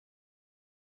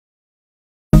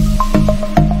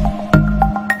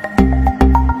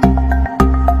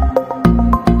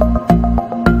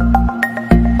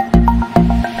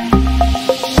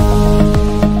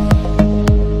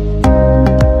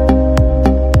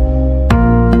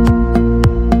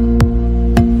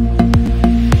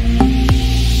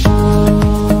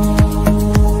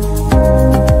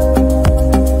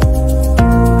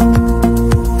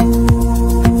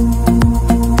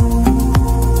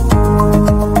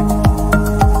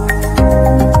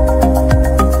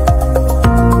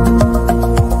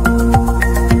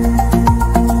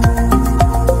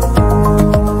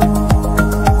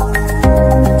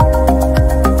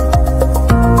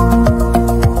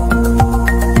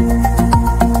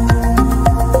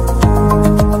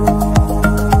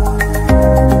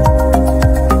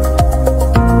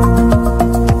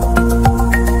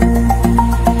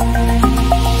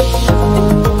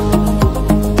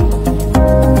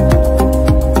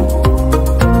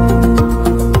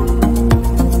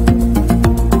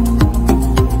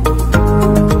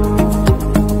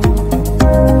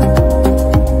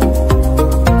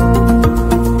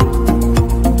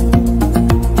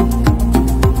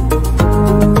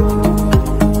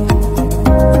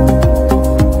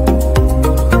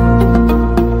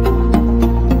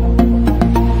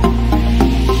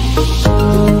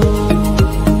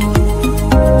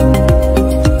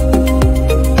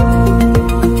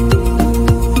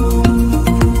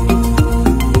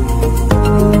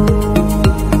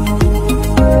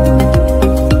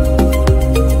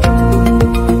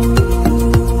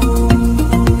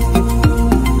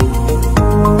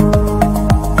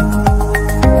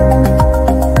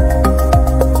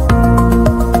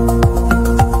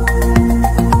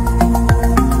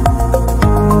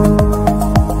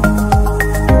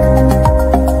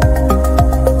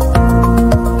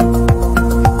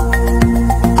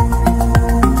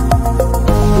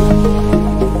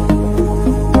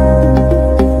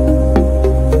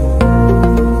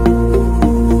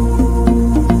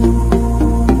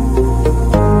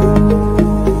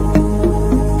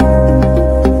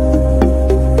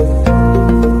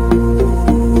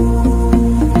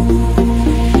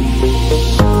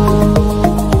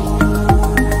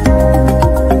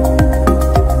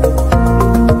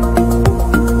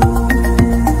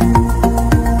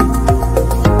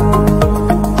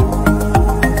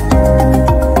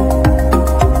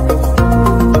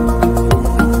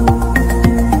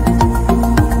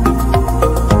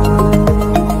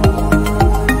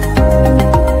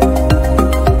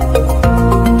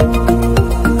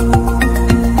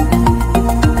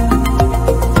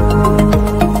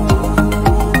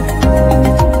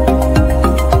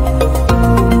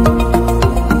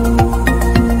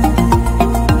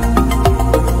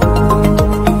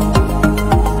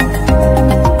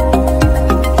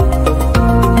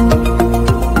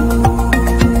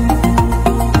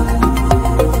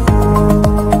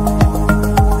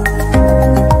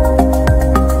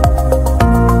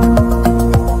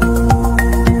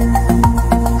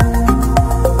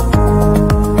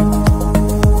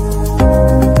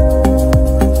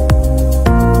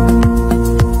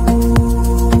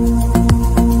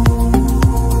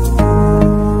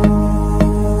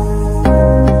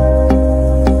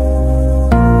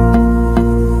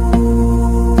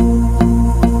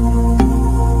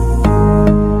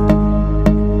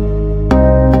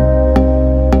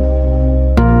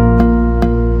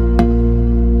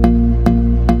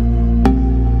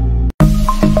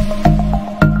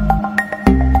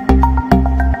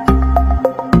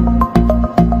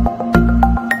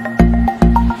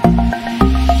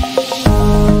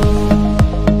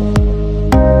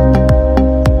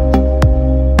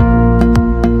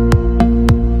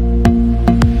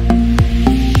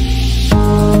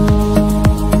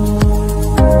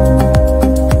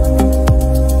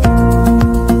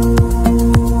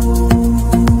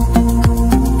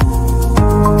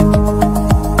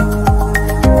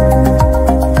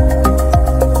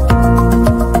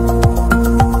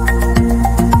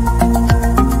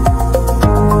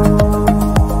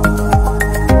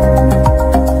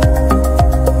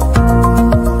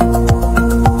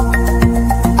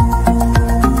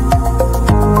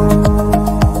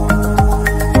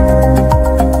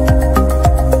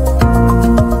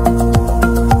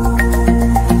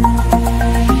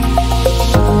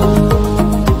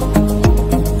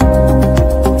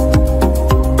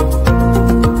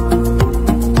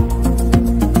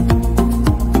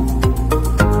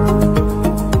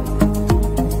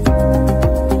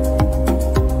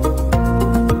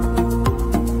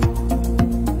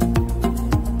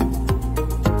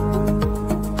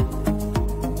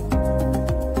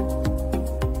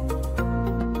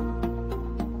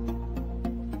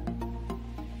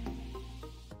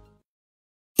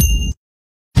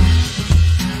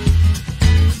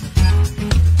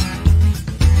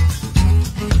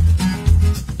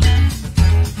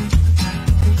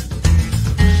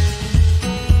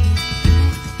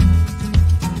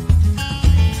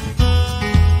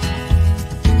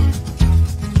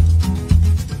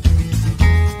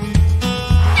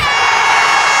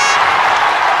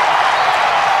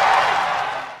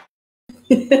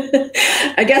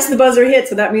I guess the buzzer hit,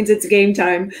 so that means it's game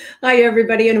time. Hi,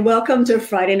 everybody, and welcome to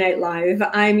Friday Night Live.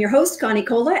 I'm your host, Connie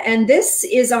Colla, and this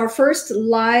is our first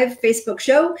live Facebook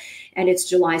show, and it's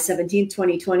July 17th,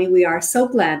 2020. We are so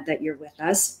glad that you're with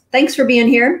us. Thanks for being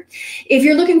here. If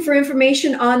you're looking for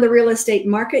information on the real estate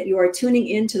market, you are tuning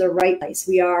in to the right place.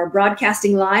 We are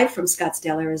broadcasting live from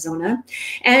Scottsdale, Arizona,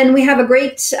 and we have a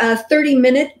great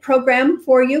 30-minute program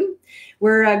for you.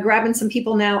 We're grabbing some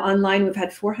people now online. We've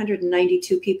had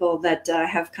 492 people that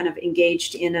have kind of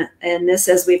engaged in this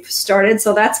as we've started.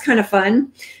 So that's kind of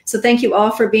fun. So thank you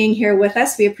all for being here with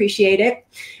us. We appreciate it.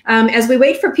 As we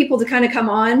wait for people to kind of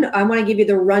come on, I want to give you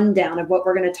the rundown of what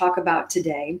we're going to talk about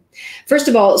today. First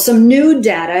of all, some new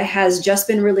data has just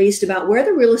been released about where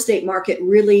the real estate market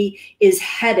really is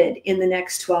headed in the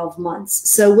next 12 months.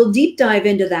 So we'll deep dive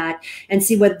into that and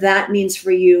see what that means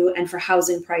for you and for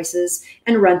housing prices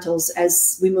and rentals as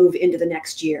we move into the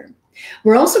next year.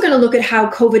 We're also going to look at how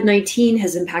COVID-19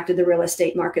 has impacted the real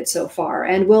estate market so far.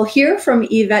 And we'll hear from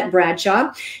Yvette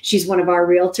Bradshaw. She's one of our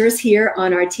realtors here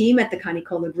on our team at the Connie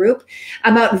Colla Group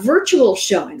about virtual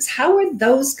showings. How are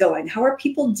those going? How are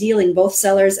people dealing, both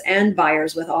sellers and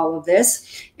buyers, with all of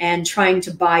this and trying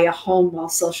to buy a home while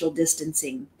social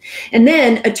distancing? And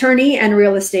then attorney and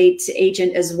real estate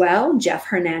agent as well, Jeff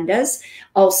Hernandez,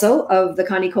 also of the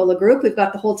Connie Colla Group. We've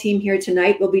got the whole team here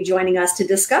tonight. Will be joining us to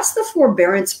discuss the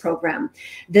forbearance program,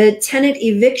 the tenant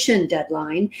eviction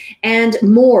deadline, and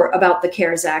more about the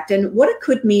CARES Act and what it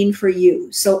could mean for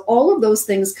you. So all of those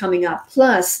things coming up.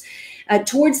 Plus,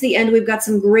 towards the end, we've got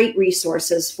some great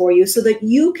resources for you so that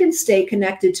you can stay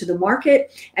connected to the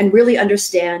market and really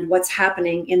understand what's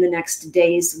happening in the next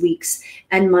days, weeks,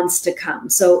 and months to come.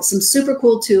 So some super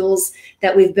cool tools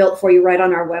that we've built for you right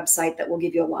on our website that will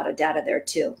give you a lot of data there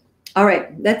too. All right,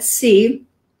 let's see.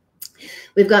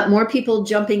 We've got more people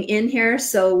jumping in here,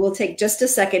 so we'll take just a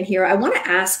second here. I want to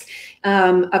ask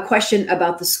a question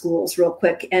about the schools real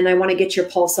quick, and I want to get your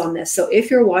pulse on this. So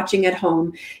if you're watching at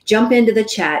home, jump into the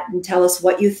chat and tell us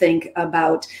what you think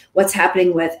about what's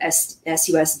happening with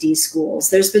SUSD schools.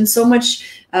 There's been so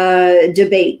much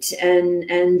debate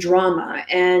and drama,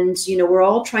 and we're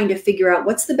all trying to figure out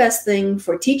what's the best thing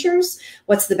for teachers,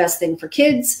 what's the best thing for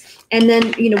kids, and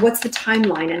then what's the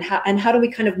timeline and how do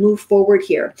we kind of move forward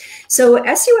here. So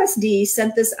SUSD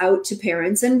sent this out to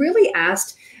parents and really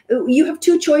asked, you have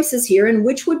two choices here, and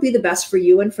which would be the best for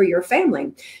you and for your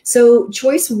family. So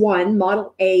choice one,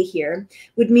 model A here,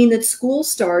 would mean that school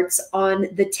starts on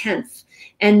the 10th,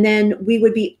 and then we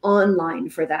would be online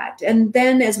for that. And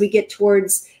then as we get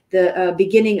towards the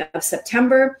beginning of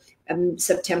September,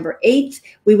 September 8th,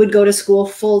 we would go to school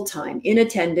full-time in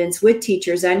attendance with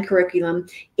teachers and curriculum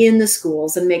in the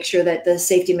schools and make sure that the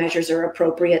safety measures are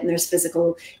appropriate and there's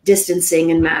physical distancing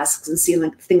and masks and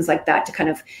sealing, things like that to kind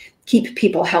of keep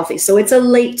people healthy. So it's a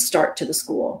late start to the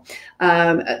school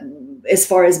as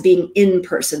far as being in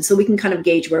person. So we can kind of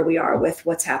gauge where we are with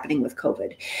what's happening with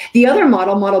COVID. The other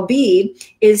model, model B,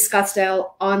 is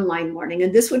Scottsdale online learning.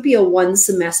 And this would be a one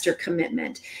semester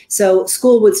commitment. So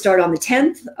school would start on the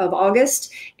 10th of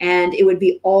August and it would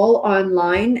be all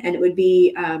online, and it would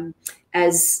be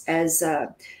as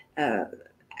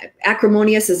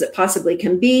acrimonious as it possibly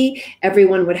can be.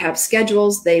 Everyone would have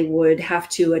schedules they would have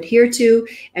to adhere to,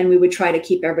 and we would try to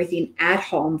keep everything at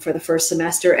home for the first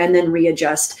semester and then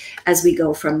readjust as we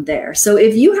go from there. So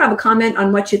if you have a comment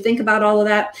on what you think about all of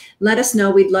that, let us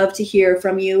know. We'd love to hear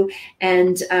from you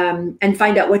and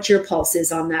find out what your pulse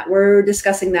is on that. We're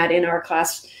discussing that in our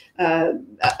class,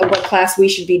 what class we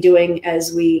should be doing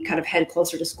as we kind of head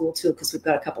closer to school too, because we've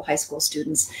got a couple high school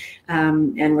students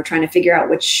and we're trying to figure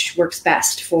out which works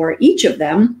best for each of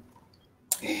them.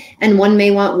 And one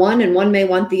may want one and one may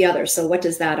want the other. So what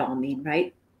does that all mean,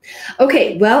 right?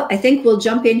 Okay, well, I think we'll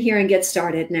jump in here and get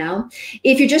started now.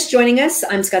 If you're just joining us,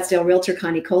 I'm Scottsdale Realtor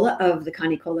Connie Colla of the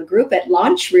Connie Colla Group at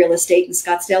Launch Real Estate in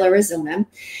Scottsdale, Arizona.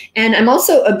 And I'm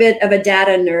also a bit of a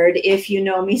data nerd, if you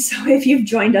know me. So if you've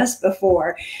joined us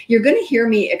before, you're going to hear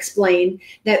me explain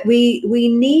that we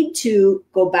need to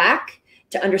go back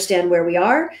to understand where we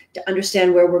are, to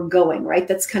understand where we're going, right?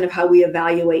 That's kind of how we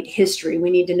evaluate history. We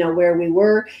need to know where we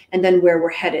were and then where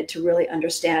we're headed to really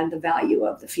understand the value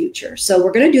of the future. So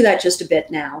we're going to do that just a bit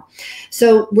now.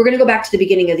 So we're going to go back to the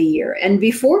beginning of the year. And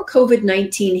before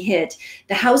COVID-19 hit,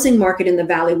 the housing market in the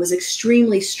Valley was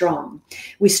extremely strong.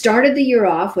 We started the year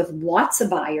off with lots of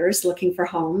buyers looking for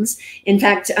homes. In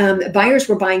fact, buyers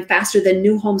were buying faster than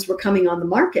new homes were coming on the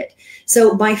market.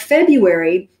 So by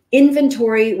February,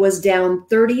 inventory was down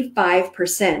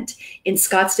 35% in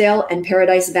Scottsdale and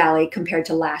Paradise Valley compared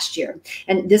to last year.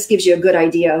 And this gives you a good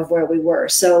idea of where we were.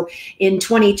 So in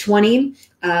 2020,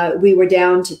 We were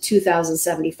down to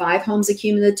 2,075 homes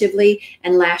accumulatively.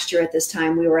 And last year at this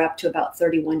time, we were up to about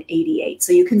 3,188.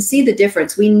 So you can see the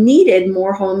difference. We needed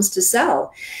more homes to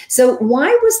sell. So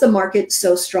why was the market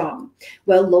so strong?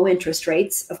 Well, low interest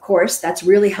rates, of course, that's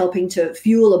really helping to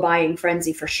fuel a buying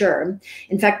frenzy for sure.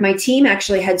 In fact, my team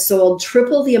actually had sold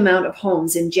triple the amount of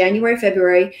homes in January,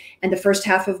 February, and the first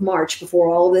half of March before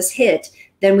all of this hit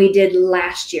than we did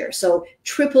last year. So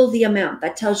triple the amount.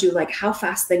 That tells you like how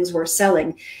fast things were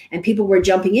selling, and people were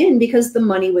jumping in because the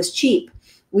money was cheap.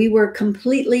 We were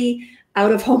completely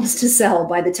out of homes to sell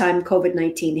by the time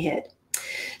COVID-19 hit.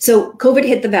 So COVID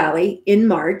hit the valley in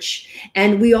March,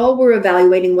 and we all were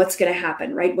evaluating what's going to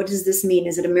happen, right? What does this mean?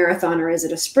 Is it a marathon or is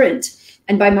it a sprint?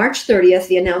 And by March 30th,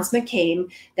 the announcement came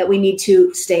that we need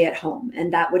to stay at home,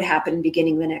 and that would happen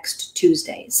beginning the next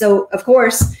Tuesday. So of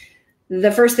course,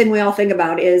 the first thing we all think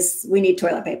about is we need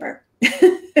toilet paper.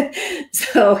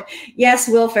 So yes,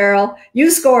 Will Ferrell, you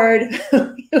scored.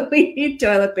 We need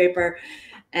toilet paper.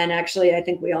 And actually, I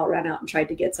think we all ran out and tried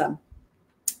to get some.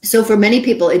 So for many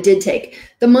people, it did take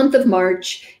the month of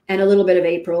March and a little bit of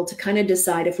April to kind of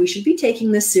decide if we should be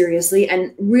taking this seriously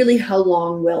and really how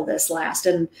long will this last?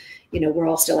 And, you know, we're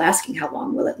all still asking how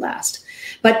long will it last?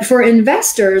 But for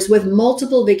investors with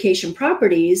multiple vacation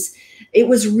properties, it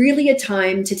was really a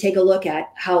time to take a look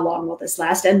at how long will this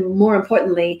last? And more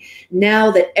importantly,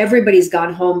 now that everybody's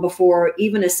gone home before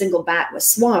even a single bat was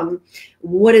swung,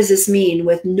 what does this mean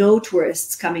with no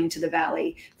tourists coming to the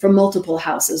valley for multiple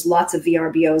houses, lots of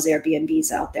VRBOs,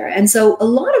 Airbnbs out there? And so a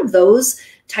lot of those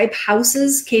type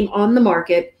houses came on the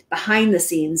market behind the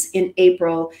scenes in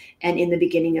April and in the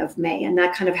beginning of May. And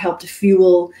that kind of helped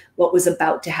fuel what was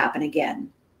about to happen again.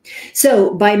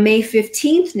 So by May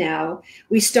 15th now,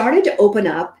 we started to open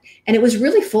up, and it was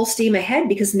really full steam ahead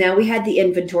because now we had the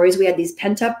inventories, we had these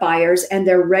pent-up buyers, and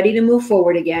they're ready to move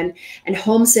forward again, and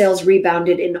home sales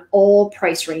rebounded in all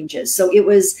price ranges. So it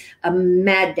was a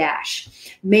mad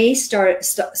dash. May saw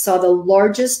the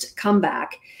largest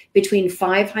comeback between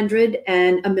 $500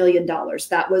 and $1 million.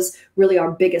 That was really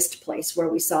our biggest place where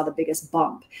we saw the biggest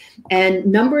bump. And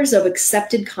numbers of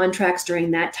accepted contracts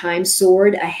during that time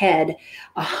soared ahead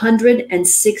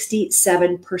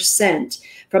 167%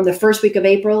 from the first week of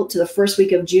April to the first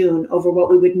week of June over what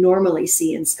we would normally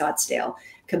see in Scottsdale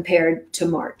compared to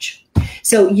March.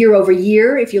 So year over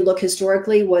year, if you look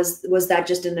historically, was that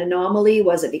just an anomaly?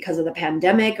 Was it because of the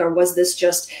pandemic, or was this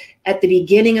just at the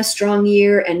beginning a strong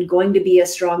year and going to be a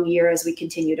strong year as we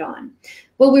continued on?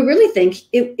 Well, we really think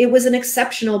it was an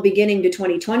exceptional beginning to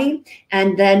 2020,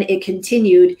 and then it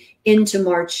continued into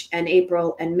March and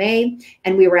April and May,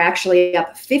 and we were actually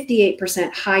up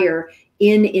 58% higher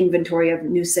in inventory of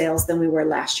new sales than we were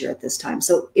last year at this time.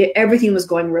 So everything was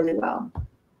going really well.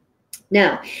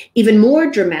 Now, even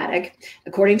more dramatic,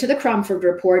 according to the Cromford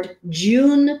report,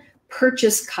 June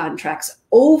purchase contracts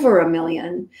over $1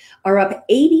 million are up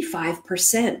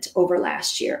 85% over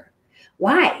last year.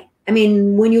 Why? I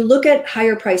mean, when you look at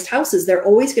higher priced houses, they're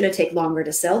always going to take longer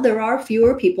to sell. There are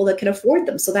fewer people that can afford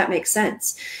them, so that makes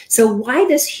sense. So why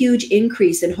this huge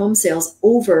increase in home sales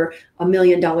over $1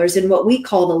 million in what we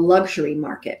call the luxury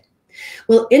market?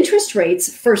 Well, interest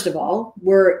rates, first of all,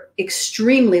 were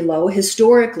extremely low,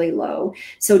 historically low.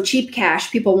 So cheap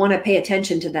cash, people want to pay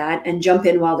attention to that and jump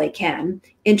in while they can.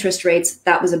 Interest rates,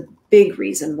 that was a big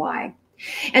reason why.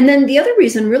 And then the other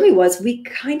reason really was we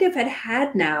kind of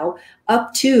had now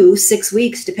up to 6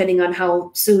 weeks, depending on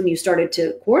how soon you started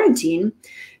to quarantine,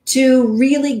 to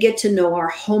really get to know our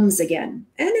homes again.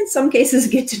 And in some cases,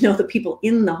 get to know the people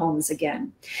in the homes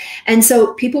again. And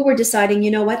so people were deciding, you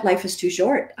know what, life is too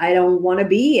short. I don't want to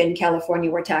be in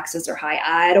California where taxes are high.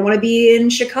 I don't want to be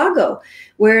in Chicago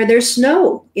where there's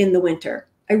snow in the winter.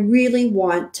 I really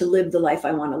want to live the life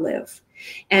I want to live.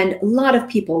 And a lot of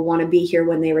people want to be here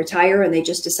when they retire, and they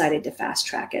just decided to fast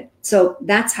track it. So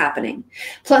that's happening.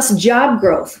 Plus job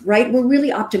growth, right? We're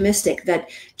really optimistic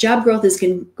that job growth is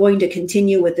going to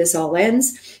continue with this all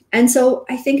ends. And so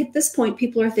I think at this point,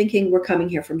 people are thinking we're coming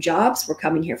here from jobs, we're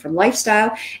coming here from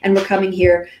lifestyle, and we're coming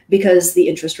here because the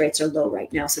interest rates are low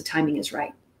right now. So timing is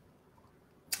right.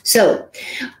 So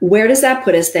where does that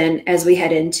put us then as we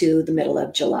head into the middle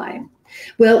of July?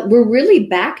 Well, we're really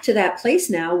back to that place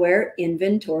now where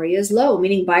inventory is low,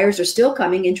 meaning buyers are still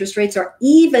coming. Interest rates are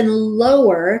even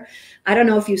lower. I don't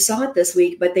know if you saw it this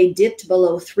week, but they dipped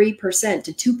below 3%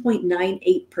 to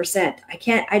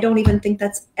 2.98%. I don't even think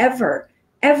that's ever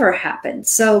happened.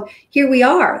 So here we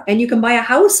are, and you can buy a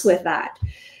house with that.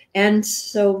 And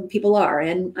so people are,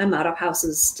 and I'm out of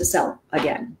houses to sell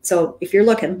again. So if you're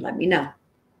looking, let me know.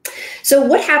 So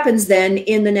what happens then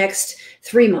in the next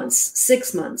 3 months,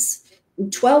 6 months?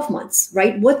 12 months,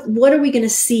 right? What are we going to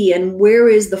see, and where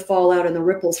is the fallout and the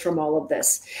ripples from all of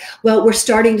this? Well, we're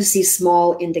starting to see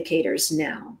small indicators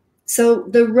now. So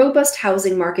the robust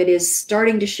housing market is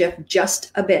starting to shift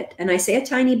just a bit. And I say a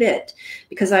tiny bit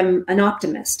because I'm an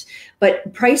optimist,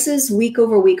 but prices week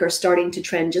over week are starting to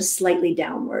trend just slightly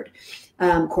downward.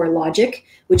 CoreLogic,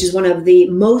 which is one of the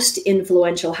most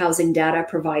influential housing data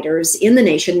providers in the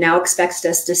nation, now expects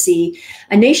us to see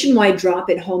a nationwide drop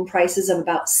in home prices of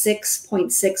about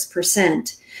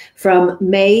 6.6% from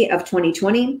May of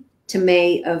 2020 to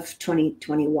May of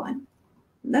 2021.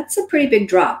 That's a pretty big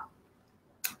drop.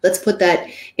 Let's put that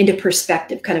into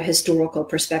perspective, kind of historical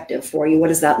perspective for you. What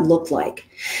does that look like?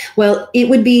 Well, it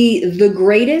would be the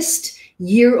greatest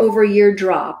year-over-year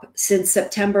drop since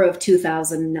September of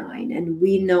 2009. And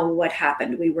we know what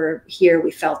happened. We were here, we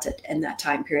felt it in that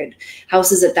time period.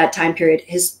 Houses at that time period,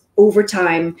 over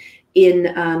time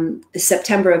in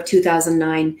September of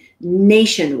 2009,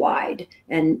 nationwide,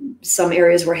 and some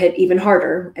areas were hit even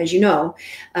harder, as you know,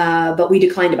 but we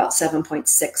declined about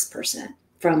 7.6%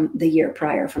 from the year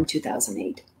prior, from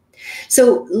 2008.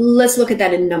 So let's look at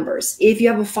that in numbers. If you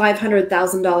have a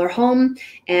 $500,000 home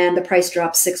and the price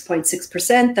drops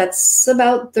 6.6%, that's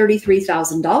about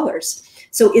 $33,000.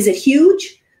 So is it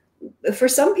huge? For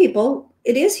some people,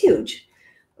 it is huge.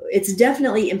 It's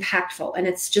definitely impactful, and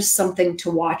it's just something to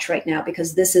watch right now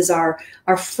because this is our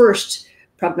first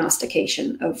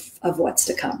prognostication of what's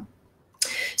to come.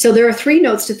 So there are three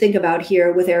notes to think about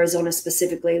here with Arizona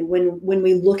specifically when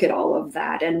we look at all of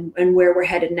that and where we're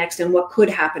headed next and what could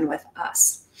happen with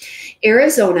us.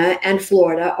 Arizona and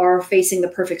Florida are facing the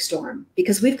perfect storm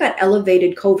because we've got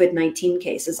elevated COVID-19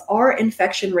 cases. Our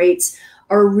infection rates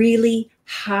are really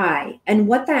high. And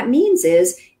what that means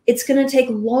is it's going to take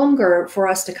longer for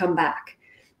us to come back.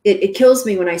 It kills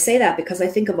me when I say that because I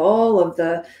think of all of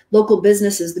the local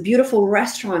businesses, the beautiful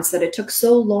restaurants that it took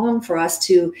so long for us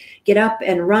to get up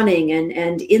and running.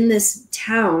 And in this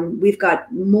town, we've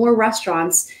got more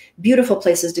restaurants, beautiful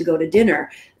places to go to dinner.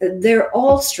 They're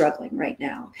all struggling right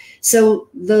now. So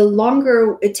the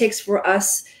longer it takes for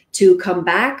us to come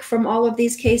back from all of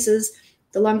these cases,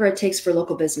 the longer it takes for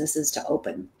local businesses to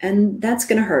open. And that's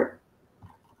going to hurt.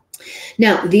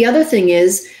 Now, the other thing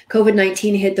is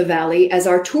COVID-19 hit the Valley as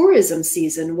our tourism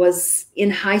season was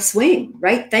in high swing,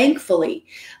 right? Thankfully,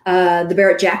 the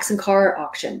Barrett-Jackson car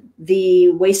auction, the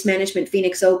Waste Management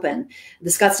Phoenix Open, the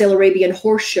Scottsdale Arabian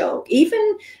Horse Show,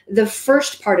 even the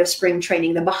first part of spring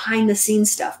training, the behind the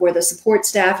scenes stuff where the support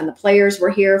staff and the players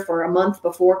were here for a month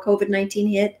before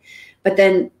COVID-19 hit, but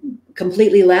then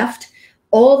completely left.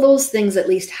 All those things at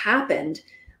least happened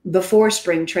before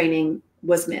spring training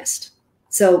was missed.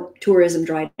 So tourism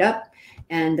dried up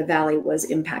and the Valley was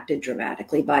impacted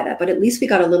dramatically by that. But at least we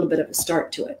got a little bit of a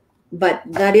start to it. But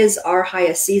that is our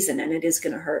highest season and it is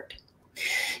going to hurt.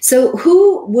 So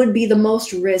who would be the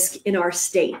most risk in our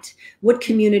state? What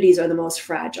communities are the most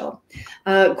fragile?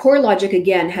 CoreLogic,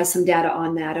 again, has some data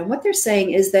on that. And what they're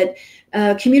saying is that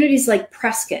communities like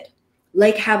Prescott,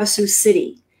 Lake Havasu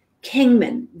City,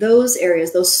 Kingman, those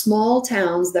areas, those small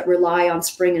towns that rely on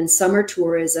spring and summer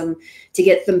tourism to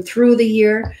get them through the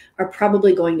year are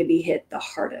probably going to be hit the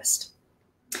hardest.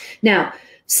 Now,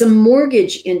 some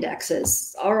mortgage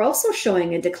indexes are also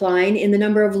showing a decline in the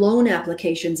number of loan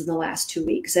applications in the last 2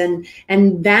 weeks. And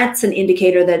that's an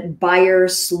indicator that buyer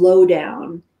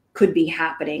slowdown could be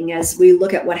happening as we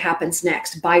look at what happens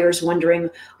next. Buyers wondering,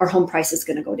 are home prices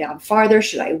going to go down farther?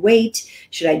 Should I wait?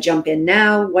 Should I jump in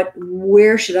now?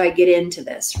 Where should I get into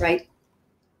this, right?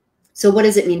 So what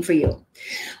does it mean for you?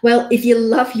 Well, if you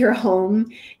love your home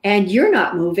and you're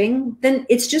not moving, then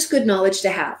it's just good knowledge to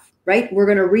have, right? We're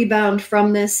going to rebound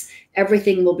from this.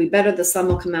 Everything will be better. The sun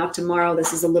will come out tomorrow.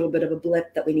 This is a little bit of a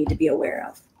blip that we need to be aware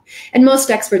of. And most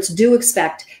experts do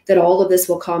expect that all of this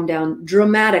will calm down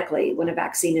dramatically when a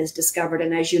vaccine is discovered.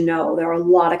 And as you know, there are a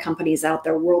lot of companies out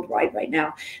there worldwide right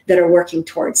now that are working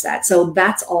towards that. So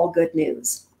that's all good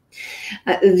news.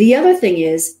 The other thing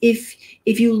is,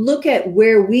 if you look at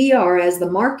where we are as the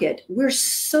market, we're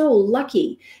so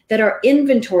lucky that our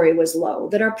inventory was low,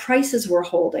 that our prices were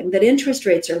holding, that interest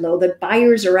rates are low, that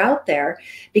buyers are out there,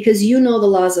 because you know the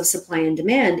laws of supply and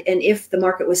demand. And if the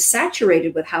market was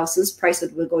saturated with houses,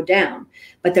 prices would go down,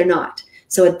 but they're not.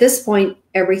 So at this point,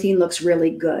 everything looks really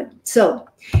good. So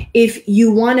if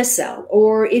you want to sell,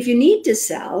 or if you need to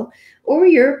sell, or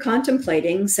you're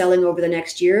contemplating selling over the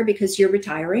next year because you're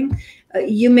retiring,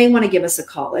 you may want to give us a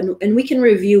call and we can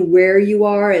review where you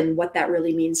are and what that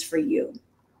really means for you.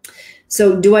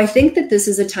 So do I think that this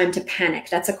is a time to panic?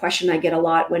 That's a question I get a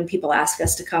lot when people ask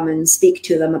us to come and speak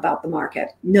to them about the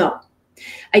market. No,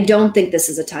 I don't think this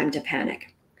is a time to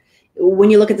panic. When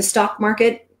you look at the stock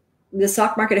market, the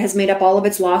stock market has made up all of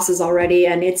its losses already,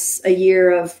 and it's a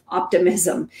year of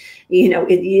optimism. You know,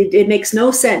 it makes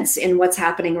no sense in what's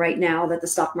happening right now that the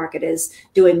stock market is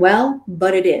doing well,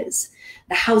 but it is.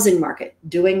 The housing market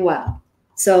doing well.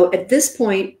 So at this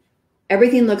point,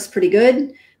 everything looks pretty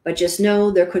good, but just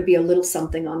know there could be a little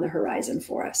something on the horizon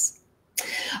for us.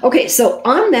 Okay, so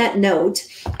on that note,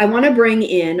 I want to bring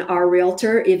in our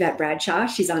realtor, Yvette Bradshaw.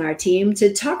 She's on our team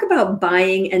to talk about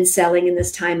buying and selling in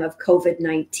this time of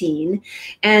COVID-19.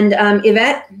 And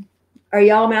Yvette, are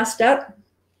y'all masked up?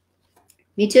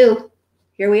 Me too.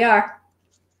 Here we are.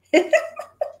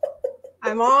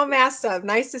 I'm all masked up.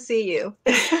 Nice to see you.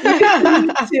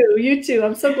 You too.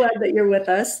 I'm so glad that you're with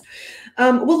us.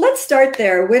 Well, let's start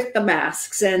there with the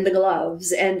masks and the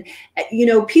gloves. And, you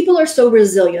know, people are so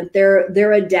resilient.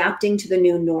 They're adapting to the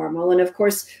new normal. And of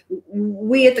course,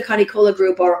 we at the Connie Colla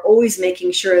Group are always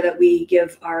making sure that we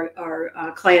give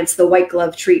our clients the white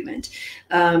glove treatment.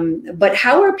 But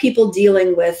how are people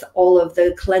dealing with all of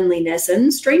the cleanliness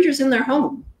and strangers in their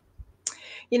home?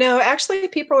 You know, actually,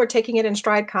 people are taking it in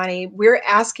stride, Connie. We're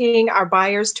asking our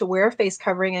buyers to wear a face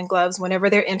covering and gloves whenever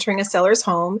they're entering a seller's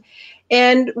home.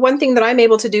 And one thing that I'm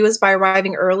able to do is by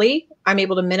arriving early, I'm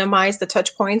able to minimize the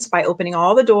touch points by opening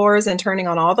all the doors and turning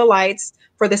on all the lights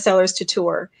for the sellers to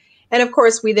tour. And of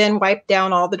course, we then wipe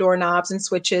down all the doorknobs and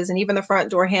switches and even the front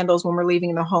door handles when we're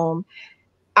leaving the home.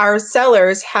 Our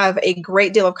sellers have a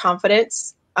great deal of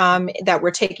confidence that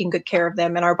we're taking good care of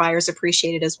them, and our buyers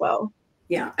appreciate it as well.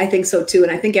 Yeah, I think so too.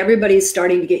 And I think everybody's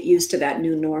starting to get used to that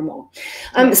new normal.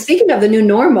 Speaking of the new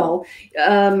normal,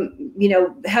 you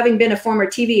know, having been a former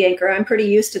TV anchor, I'm pretty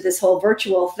used to this whole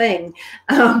virtual thing.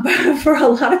 But for a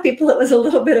lot of people, it was a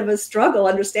little bit of a struggle,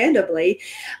 understandably.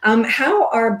 How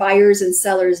are buyers and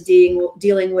sellers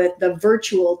dealing with the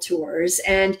virtual tours?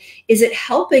 And is it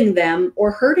helping them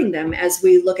or hurting them as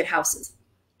we look at houses?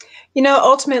 You know,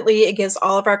 ultimately, it gives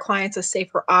all of our clients a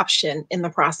safer option in the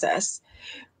process.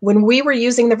 When we were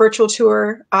using the virtual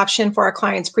tour option for our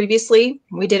clients previously,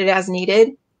 we did it as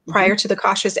needed prior to the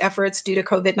cautious efforts due to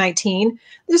COVID-19.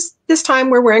 This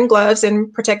time we're wearing gloves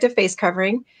and protective face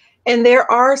covering. And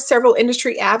there are several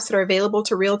industry apps that are available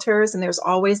to realtors, and there's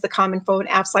always the common phone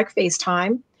apps like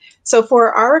FaceTime. So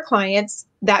for our clients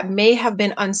that may have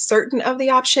been uncertain of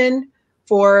the option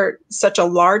for such a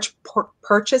large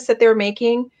purchase that they're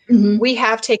making, we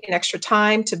have taken extra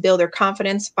time to build their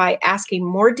confidence by asking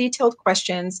more detailed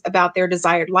questions about their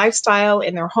desired lifestyle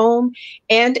in their home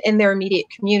and in their immediate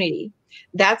community.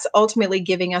 That's ultimately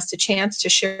giving us the chance to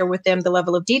share with them the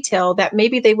level of detail that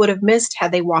maybe they would have missed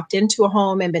had they walked into a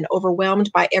home and been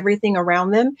overwhelmed by everything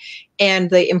around them. And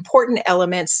the important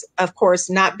elements, of course,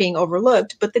 not being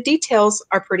overlooked, but the details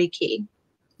are pretty key.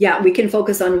 Yeah, we can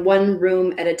focus on one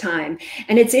room at a time.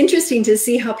 And it's interesting to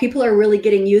see how people are really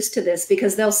getting used to this,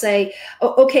 because they'll say,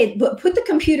 oh, okay, but put the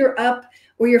computer up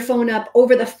or your phone up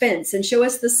over the fence and show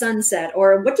us the sunset,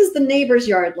 or what does the neighbor's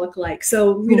yard look like?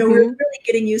 So, you know, we're really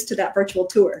getting used to that virtual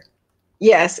tour.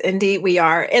 Yes, indeed we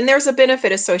are. And there's a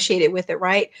benefit associated with it,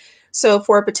 right? So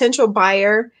for a potential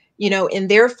buyer, you know, in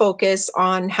their focus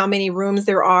on how many rooms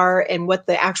there are and what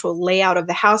the actual layout of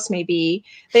the house may be,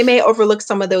 they may overlook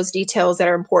some of those details that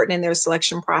are important in their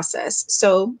selection process.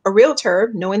 So a realtor,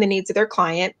 knowing the needs of their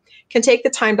client, can take the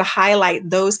time to highlight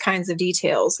those kinds of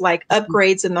details, like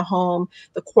upgrades in the home,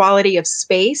 the quality of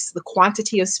space, the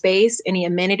quantity of space, any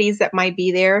amenities that might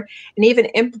be there, and even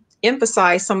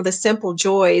emphasize some of the simple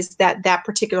joys that that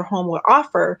particular home will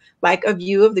offer, like a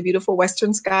view of the beautiful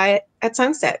western sky at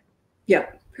sunset. Yeah.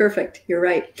 Perfect. You're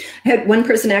right. I had one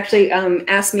person actually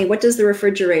ask me, what does the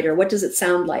refrigerator, what does it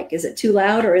sound like? Is it too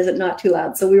loud or is it not too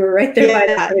loud? So we were right there.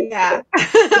 Yeah.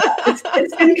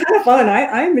 It's been kind of fun.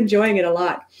 I'm enjoying it a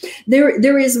lot. There are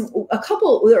a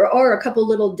couple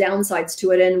little downsides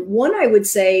to it. And one, I would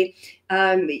say,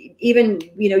 even,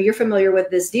 you know, you're familiar with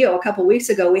this deal. A couple of weeks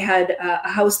ago, we had a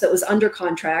house that was under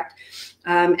contract.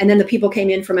 And then the people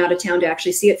came in from out of town to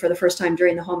actually see it for the first time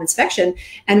during the home inspection,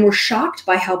 and were shocked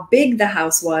by how big the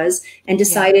house was and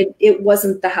decided it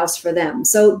wasn't the house for them.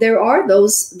 So there are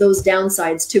those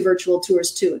downsides to virtual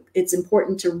tours too. It's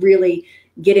important to really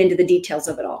get into the details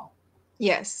of it all.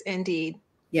 Yes, indeed.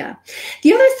 Yeah.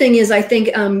 The other thing is, I think,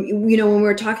 you know, when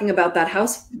we're talking about that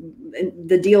house,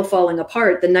 the deal falling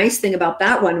apart, the nice thing about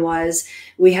that one was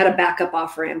we had a backup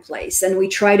offer in place, and we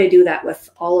try to do that with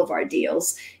all of our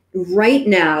deals. Right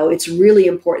now, it's really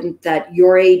important that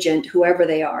your agent, whoever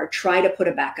they are, try to put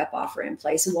a backup offer in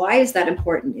place. Why is that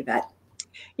important, Yvette?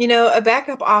 You know, a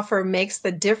backup offer makes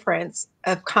the difference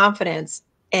of confidence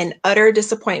and utter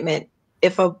disappointment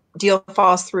if a deal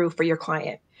falls through for your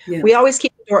client. Yeah. We always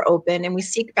keep the door open and we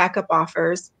seek backup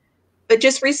offers, But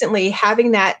just recently,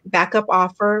 having that backup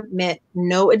offer meant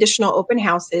no additional open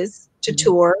houses to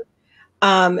tour,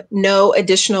 no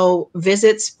additional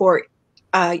visits for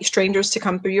strangers to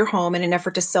come through your home in an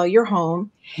effort to sell your home.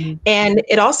 And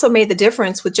it also made the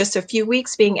difference with just a few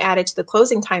weeks being added to the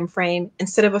closing time frame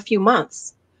instead of a few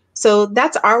months. So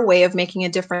that's our way of making a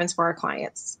difference for our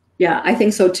clients. Yeah, I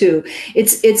think so too.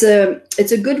 It's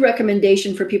a good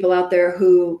recommendation for people out there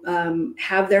who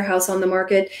have their house on the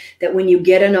market, that when you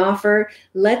get an offer,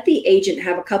 let the agent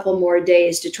have a couple more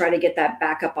days to try to get that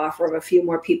backup offer of a few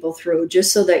more people through,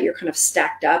 just so that you're kind of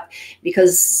stacked up,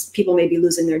 because people may be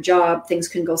losing their job. Things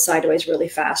can go sideways really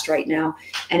fast right now.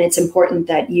 And it's important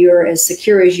that you're as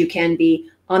secure as you can be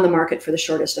on the market for the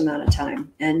shortest amount of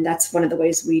time. And that's one of the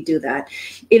ways we do that.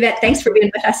 Yvette, thanks for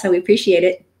being with us, and we appreciate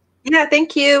it. Yeah,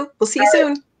 thank you. We'll see you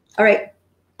soon. All right.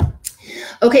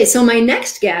 Okay, so my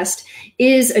next guest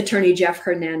is attorney Jeff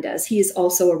Hernandez. He is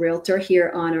also a realtor here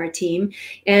on our team.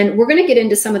 And we're going to get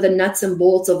into some of the nuts and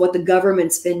bolts of what the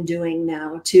government's been doing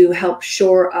now to help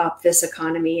shore up this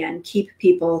economy and keep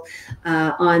people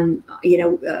on,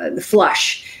 the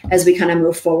flush as we kind of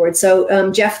move forward.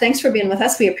 So Jeff, thanks for being with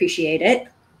us. We appreciate it.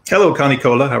 Hello, Connie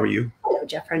Colla. How are you? Hello,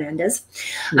 Jeff Hernandez.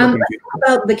 Let's talk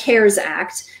about the CARES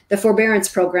Act, the forbearance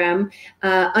program,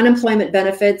 unemployment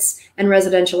benefits, and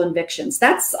residential evictions.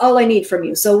 That's all I need from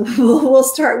you. So we'll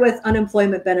start with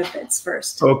unemployment benefits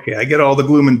first. Okay, I get all the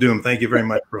gloom and doom. Thank you very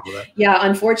much for all that. Yeah,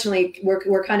 unfortunately,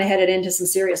 we're kind of headed into some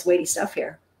serious weighty stuff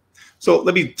here. So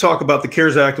let me talk about the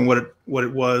CARES Act and what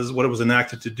it was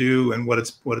enacted to do, and what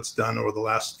it's done over the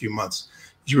last few months.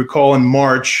 As you recall, in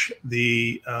March,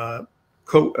 the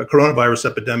coronavirus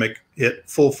epidemic hit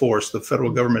full force. The federal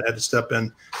government had to step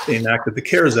in. They enacted the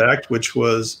CARES Act, which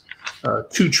was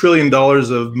 $2 trillion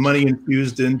of money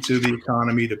infused into the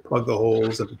economy to plug the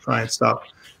holes and to try and stop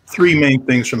three main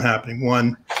things from happening.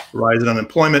 One, rise in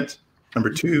unemployment. Number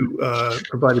two,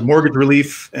 provided mortgage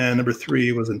relief. And number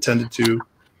three was intended to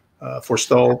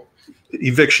forestall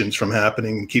evictions from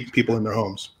happening and keep people in their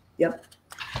homes. Yep.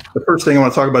 The first thing I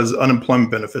want to talk about is unemployment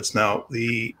benefits. Now,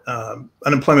 the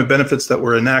unemployment benefits that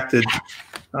were enacted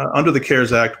under the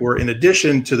CARES Act were in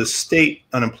addition to the state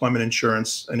unemployment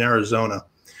insurance in Arizona.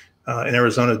 In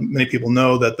Arizona, many people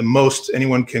know that the most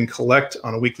anyone can collect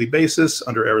on a weekly basis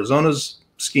under Arizona's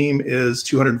scheme is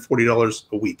 $240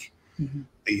 a week.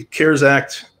 The CARES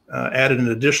Act added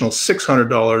an additional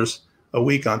 $600 a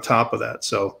week on top of that.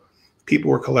 So people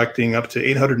were collecting up to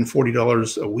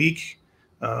 $840 a week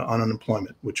on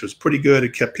unemployment, which was pretty good.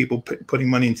 It kept people putting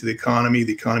money into the economy.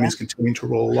 The economy is continuing to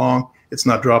roll along. It's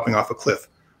not dropping off a cliff.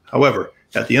 However,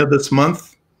 at the end of this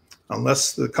month,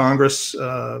 unless the Congress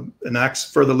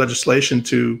enacts further legislation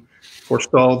to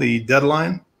forestall the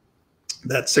deadline,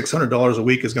 that $600 a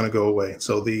week is going to go away.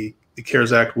 So the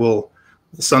CARES Act will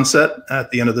sunset at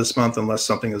the end of this month unless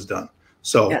something is done.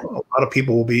 So a lot of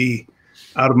people will be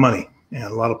out of money. And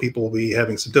a lot of people will be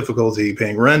having some difficulty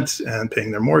paying rent and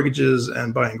paying their mortgages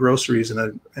and buying groceries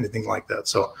and anything like that.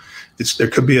 So there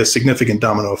could be a significant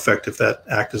domino effect if that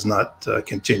act is not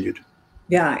continued.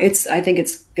 Yeah, I think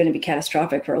it's going to be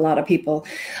catastrophic for a lot of people.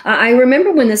 I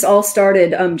remember when this all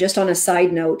started, just on a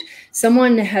side note,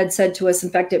 someone had said to us, in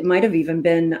fact, it might have even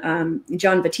been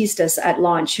John Batistas at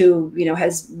launch, who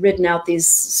has ridden out these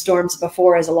storms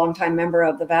before as a longtime member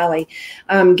of the Valley,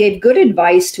 gave good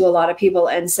advice to a lot of people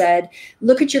and said,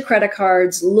 look at your credit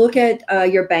cards, look at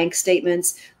your bank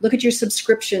statements, look at your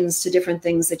subscriptions to different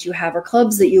things that you have or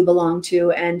clubs that you belong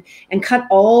to, and cut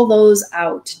all those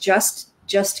out.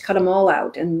 Just cut them all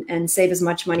out and save as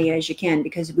much money as you can,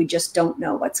 because we just don't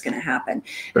know what's going to happen.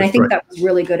 And I think that was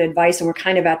really good advice. And we're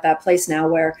kind of at that place now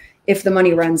where if the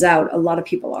money runs out, a lot of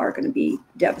people are going to be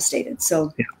devastated.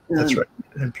 So yeah, that's right.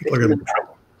 And people are going to be in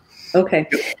trouble. Okay.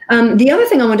 The other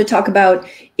thing I want to talk about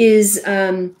is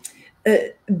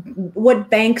what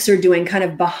banks are doing kind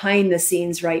of behind the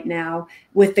scenes right now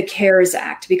with the CARES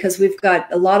Act, because we've got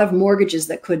a lot of mortgages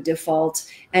that could default.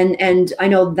 And I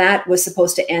know that was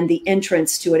supposed to end the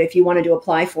entrance to it. If you wanted to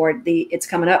apply for it, it's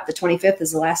coming up. The 25th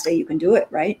is the last day you can do it,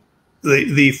 right?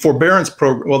 The forbearance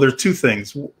program, well, there's two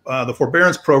things. The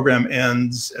forbearance program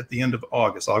ends at the end of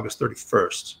August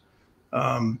 31st.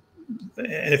 And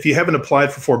if you haven't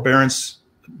applied for forbearance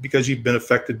because you've been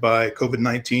affected by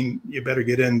COVID-19, you better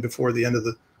get in before the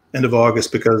end of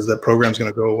August, because that program is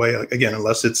going to go away again,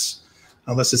 unless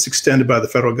it's extended by the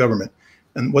federal government.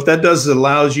 And what that does is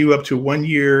allows you up to 1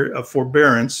 year of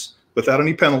forbearance without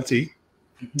any penalty,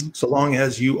 so long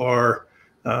as you are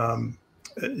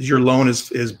your loan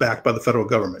is backed by the federal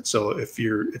government. So if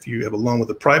you have a loan with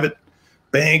a private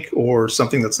bank or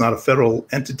something that's not a federal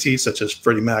entity, such as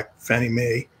Freddie Mac, Fannie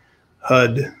Mae,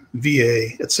 HUD, VA,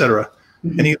 etc.,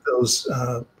 Any of those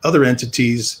other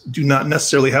entities do not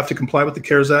necessarily have to comply with the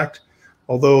CARES Act,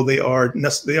 although they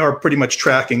are pretty much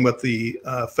tracking what the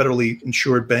federally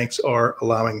insured banks are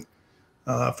allowing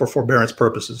for forbearance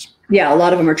purposes. Yeah, a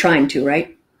lot of them are trying to,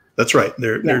 right? That's right.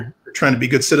 They're trying to be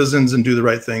good citizens and do the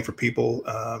right thing for people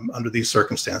under these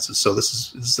circumstances. So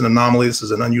this is an anomaly. This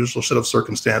is an unusual set of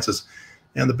circumstances,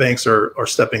 and the banks are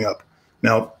stepping up.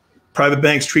 Now, private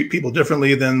banks treat people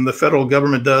differently than the federal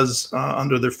government does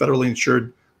under their federally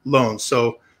insured loans.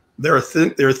 So there are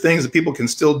things that people can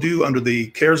still do under the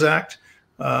CARES Act.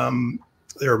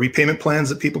 There are repayment plans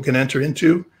that people can enter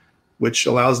into, which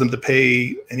allows them to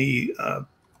pay any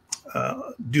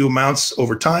due amounts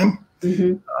over time.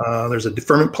 There's a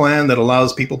deferment plan that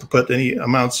allows people to put any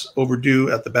amounts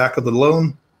overdue at the back of the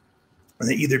loan,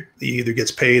 and it either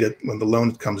gets paid when the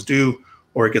loan comes due,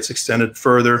 or it gets extended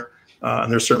further.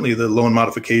 And there's certainly the loan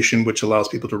modification, which allows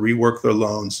people to rework their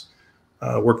loans,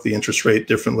 work the interest rate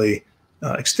differently,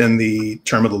 extend the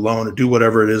term of the loan, or do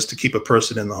whatever it is to keep a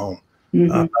person in the home.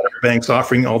 Not every bank's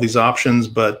offering all these options,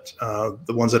 but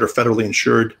the ones that are federally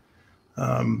insured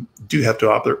do have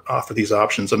to offer these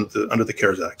options under the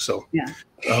CARES Act. So, in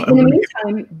the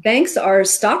meantime, banks are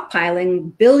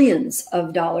stockpiling billions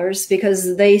of dollars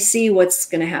because they see what's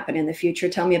going to happen in the future.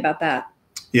 Tell me about that.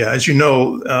 Yeah, as you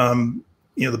know,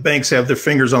 the banks have their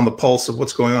fingers on the pulse of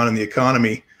what's going on in the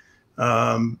economy.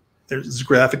 There's this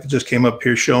graphic that just came up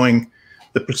here showing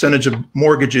the percentage of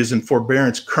mortgages in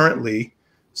forbearance currently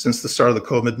since the start of the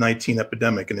COVID-19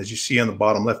 epidemic. And as you see on the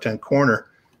bottom left-hand corner,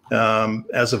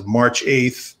 as of March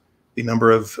 8th, the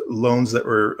number of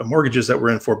mortgages that were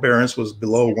in forbearance was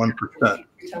below 1%.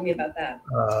 Tell me about that.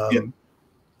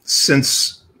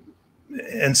 Since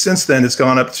then, it's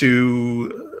gone up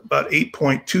to about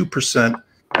 8.2%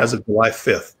 as of July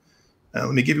 5th.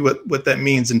 Let me give you what that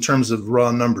means in terms of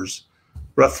raw numbers.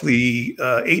 Roughly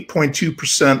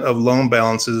 8.2% of loan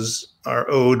balances are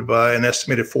owed by an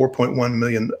estimated 4.1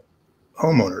 million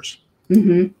homeowners.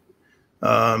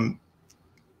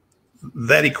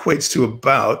 That equates to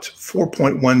about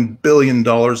 $4.1 billion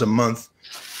a month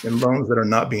in loans that are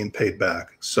not being paid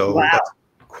back. So that's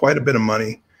quite a bit of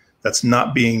money that's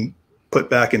not being put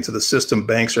back into the system.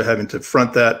 Banks are having to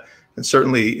front that. And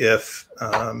certainly if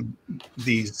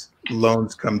these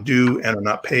loans come due and are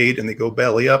not paid and they go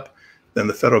belly up, then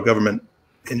the federal government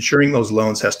insuring those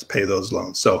loans has to pay those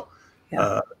loans. So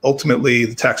ultimately,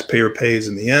 the taxpayer pays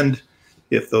in the end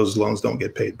if those loans don't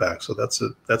get paid back. So that's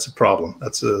a problem.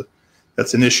 That's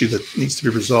an issue that needs to be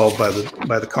resolved by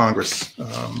the Congress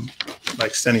by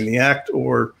extending the act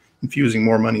or infusing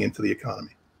more money into the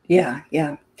economy. Yeah.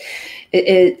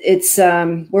 It's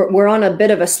we're on a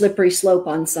bit of a slippery slope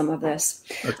on some of this.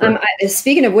 Right.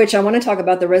 Speaking of which, I want to talk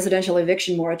about the residential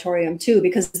eviction moratorium too,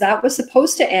 because that was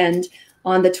supposed to end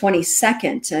on the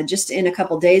 22nd, just in a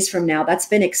couple days from now. That's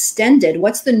been extended.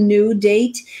 What's the new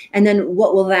date? And then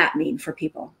what will that mean for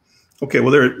people? Okay,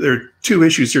 well, there are two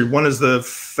issues here. One is the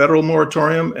federal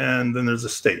moratorium, and then there's the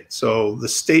state. So the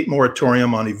state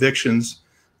moratorium on evictions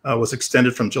was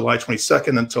extended from July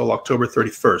 22nd until October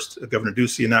 31st. Governor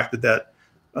Ducey enacted that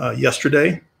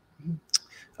yesterday.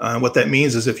 What that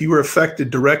means is if you were affected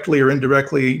directly or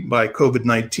indirectly by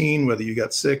COVID-19, whether you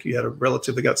got sick, you had a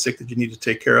relative that got sick that you needed to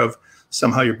take care of,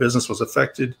 somehow your business was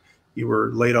affected, you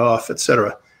were laid off,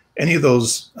 etc. Any of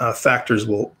those factors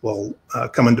will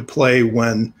come into play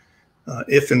when,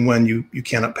 if and when you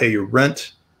cannot pay your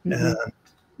rent, and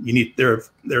there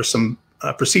are some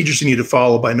procedures you need to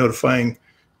follow by notifying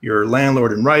your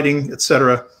landlord in writing,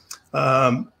 etc.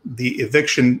 The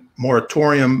eviction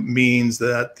moratorium means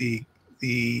that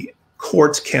the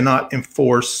courts cannot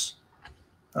enforce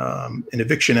an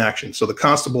eviction action. So the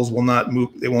constables will not move.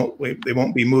 They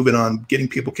won't be moving on getting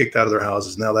people kicked out of their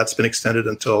houses. Now that's been extended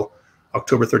until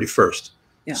October 31st.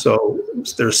 Yeah. So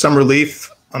there's some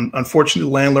relief.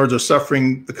 Unfortunately, landlords are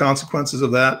suffering the consequences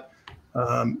of that.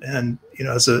 And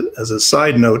as a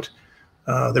side note,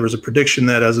 there was a prediction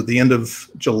that as of the end of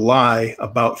July,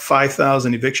 about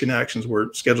 5,000 eviction actions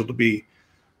were scheduled to be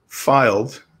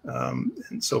filed.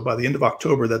 And so by the end of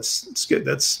October,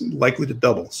 that's likely to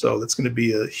double. So that's going to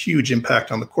be a huge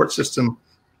impact on the court system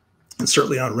and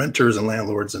certainly on renters and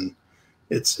landlords. And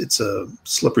it's a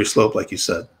slippery slope, like you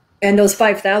said. And those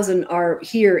 5,000 are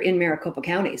here in Maricopa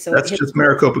County. So that's just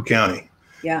Maricopa County.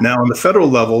 Yeah. Now, on the federal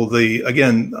level,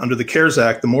 again, under the CARES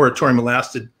Act, the moratorium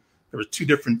lasted. There were two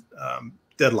different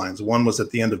deadlines. One was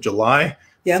at the end of July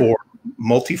for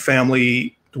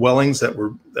multifamily dwellings that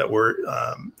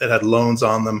had loans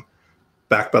on them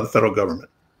backed by the federal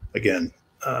government. Again,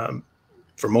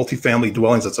 for multifamily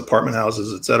dwellings, that's apartment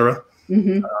houses, et cetera.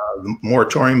 The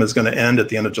moratorium is going to end at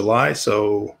the end of July.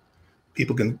 So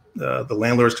people can, the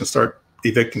landlords can start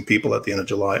evicting people at the end of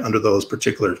July under those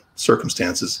particular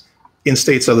circumstances in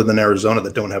states other than Arizona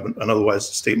that don't have an otherwise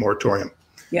state moratorium.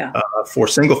 Yeah. For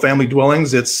single family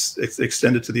dwellings, it's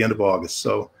extended to the end of August.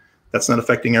 So that's not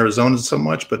affecting Arizona so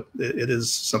much, but it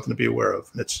is something to be aware of.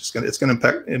 It's just going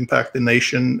to impact the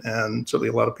nation, and certainly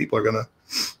a lot of people are going to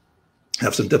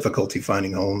have some difficulty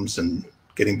finding homes and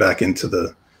getting back into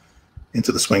the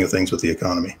swing of things with the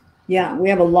economy. Yeah, we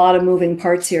have a lot of moving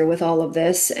parts here with all of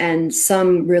this, and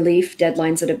some relief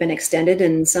deadlines that have been extended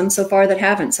and some so far that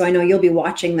haven't. So I know you'll be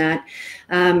watching that.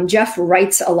 Jeff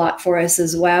writes a lot for us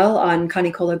as well on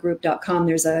ConnieCollaGroup.com.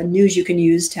 There's a News You Can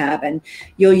Use tab, and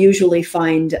you'll usually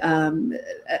find an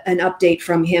update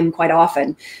from him quite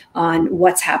often on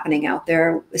what's happening out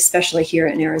there, especially here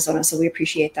in Arizona. So we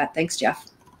appreciate that. Thanks, Jeff.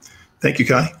 Thank you,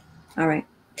 Connie. All right.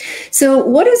 So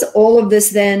what does all of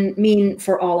this then mean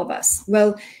for all of us?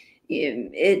 Well,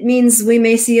 it means we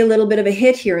may see a little bit of a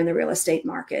hit here in the real estate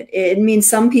market. It means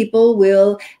some people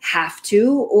will have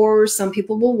to, or some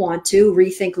people will want to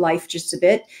rethink life just a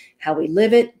bit, how we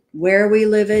live it, where we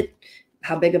live it,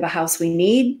 how big of a house we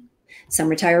need. Some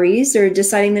retirees are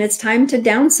deciding that it's time to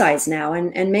downsize now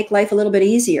and make life a little bit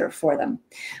easier for them.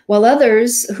 While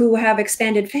others who have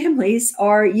expanded families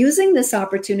are using this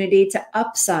opportunity to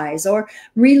upsize or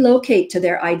relocate to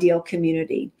their ideal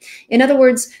community. In other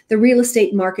words, the real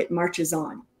estate market marches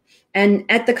on. And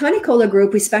at the Connie Colla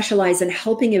Group, we specialize in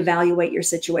helping evaluate your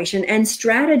situation and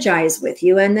strategize with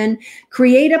you, and then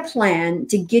create a plan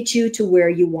to get you to where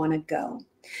you want to go.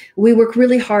 We work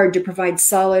really hard to provide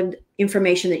solid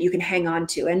information that you can hang on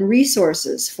to and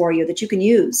resources for you that you can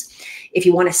use. If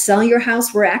you want to sell your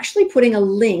house, we're actually putting a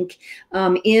link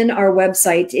in our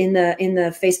website in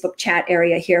the Facebook chat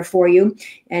area here for you,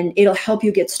 and it'll help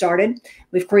you get started.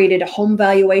 We've created a home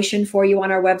valuation for you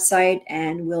on our website,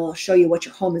 and we'll show you what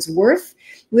your home is worth.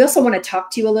 We also want to talk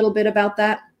to you a little bit about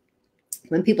that.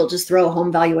 When people just throw a home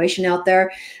valuation out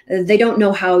there, they don't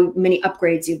know how many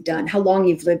upgrades you've done, how long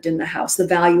you've lived in the house, the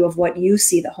value of what you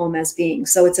see the home as being.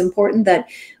 So it's important that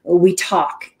we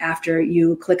talk after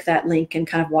you click that link and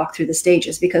kind of walk through the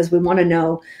stages, because we want to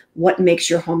know what makes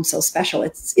your home so special.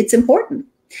 It's important.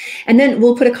 And then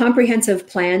we'll put a comprehensive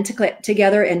plan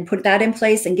together and put that in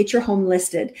place and get your home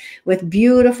listed with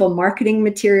beautiful marketing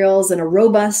materials and a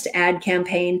robust ad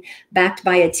campaign backed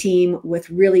by a team with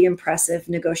really impressive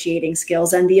negotiating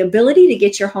skills and the ability to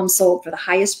get your home sold for the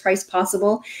highest price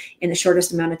possible in the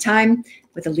shortest amount of time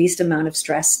with the least amount of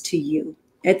stress to you.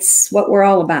 It's what we're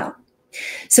all about.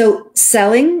 So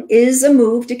selling is a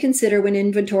move to consider when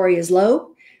inventory is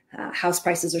low, house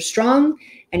prices are strong,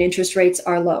 and interest rates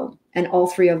are low. And all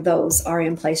three of those are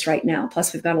in place right now.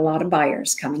 Plus, we've got a lot of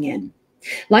buyers coming in.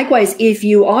 Likewise, if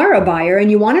you are a buyer and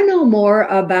you want to know more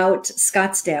about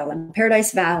Scottsdale and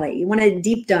Paradise Valley, you want to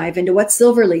deep dive into what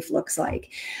Silverleaf looks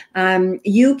like,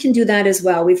 you can do that as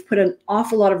well. We've put an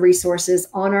awful lot of resources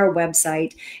on our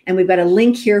website, and we've got a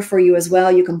link here for you as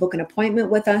well. You can book an appointment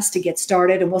with us to get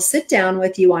started, and we'll sit down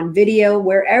with you on video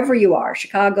wherever you are,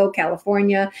 Chicago,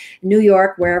 California, New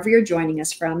York, wherever you're joining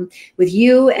us from, with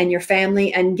you and your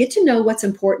family, and get to know what's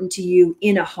important to you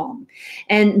in a home.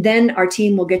 And then our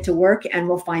team will get to work and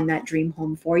we'll find that dream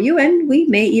home for you, and we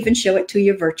may even show it to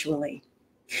you virtually.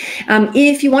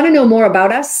 If you want to know more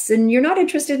about us and you're not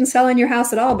interested in selling your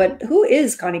house at all, but who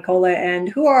is Connie Colla and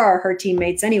who are her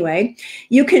teammates anyway,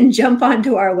 you can jump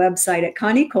onto our website at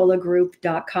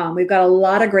ConnieCollaGroup.com. We've got a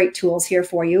lot of great tools here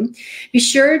for you. Be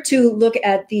sure to look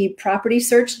at the property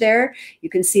search there. You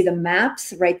can see the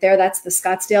maps right there. That's the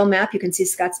Scottsdale map. You can see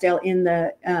Scottsdale in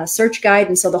the search guide.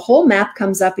 And so the whole map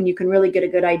comes up and you can really get a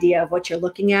good idea of what you're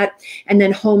looking at. And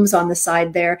then homes on the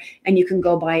side there, and you can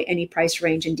go by any price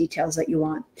range and details that you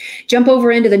want. Jump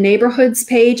over into the neighborhoods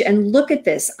page and look at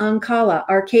this. Ancala,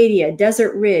 Arcadia,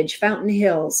 Desert Ridge, Fountain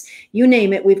Hills, you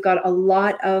name it. We've got a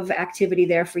lot of activity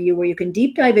there for you where you can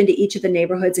deep dive into each of the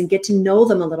neighborhoods and get to know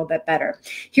them a little bit better.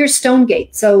 Here's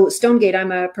Stonegate. So Stonegate,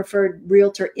 I'm a preferred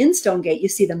realtor in Stonegate. You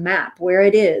see the map, where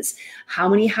it is, how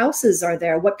many houses are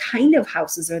there, what kind of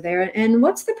houses are there, and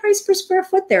what's the price per square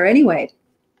foot there anyway.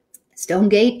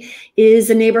 Stonegate is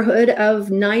a neighborhood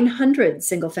of 900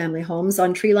 single-family homes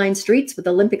on tree-lined streets with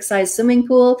Olympic-sized swimming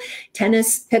pool,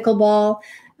 tennis, pickleball.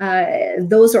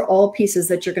 Those are all pieces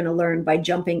that you're going to learn by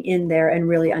jumping in there and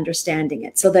really understanding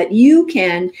it so that you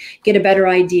can get a better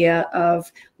idea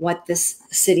of what this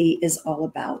city is all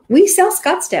about. We sell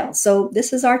Scottsdale, so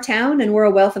this is our town, and we're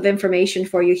a wealth of information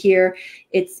for you here.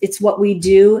 It's what we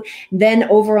do. Then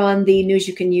over on the News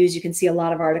You Can Use, you can see a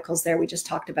lot of articles there we just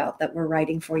talked about that we're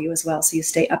writing for you as well, so you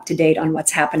stay up to date on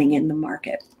what's happening in the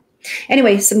market.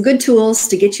 Anyway, some good tools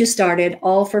to get you started,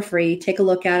 all for free. Take a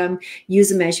look at them, use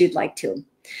them as you'd like to.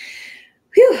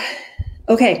 Whew.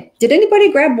 Okay, did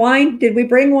anybody grab wine? Did we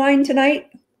bring wine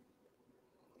tonight?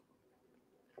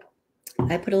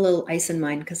 I put a little ice in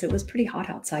mine because it was pretty hot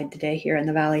outside today here in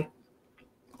the valley.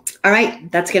 All right,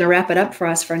 that's going to wrap it up for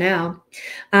us for now.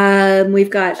 We've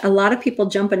got a lot of people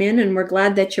jumping in, and we're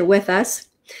glad that you're with us.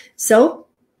 So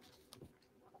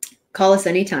call us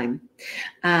anytime.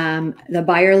 The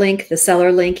buyer link, the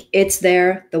seller link, it's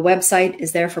there. The website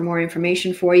is there for more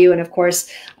information for you. And of course,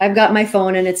 I've got my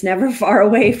phone and it's never far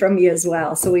away from you as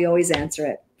well. So we always answer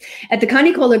it. At the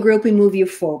Connie Colla Group, we move you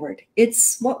forward.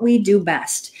 It's what we do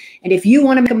best. And if you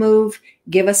want to make a move,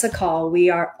 give us a call. We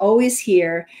are always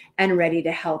here and ready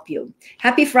to help you.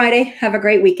 Happy Friday. Have a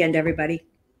great weekend, everybody.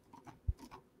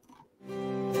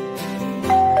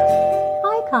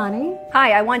 Connie.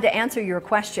 Hi, I wanted to answer your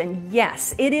question.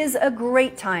 Yes, it is a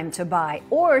great time to buy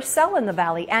or sell in the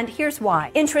Valley, and here's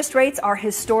why. Interest rates are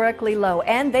historically low,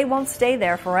 and they won't stay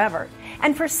there forever.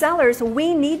 And for sellers,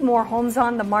 we need more homes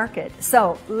on the market.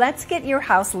 So let's get your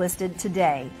house listed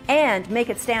today and make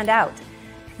it stand out.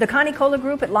 The Connie Colla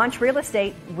Group at Launch Real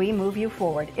Estate, we move you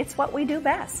forward. It's what we do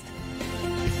best.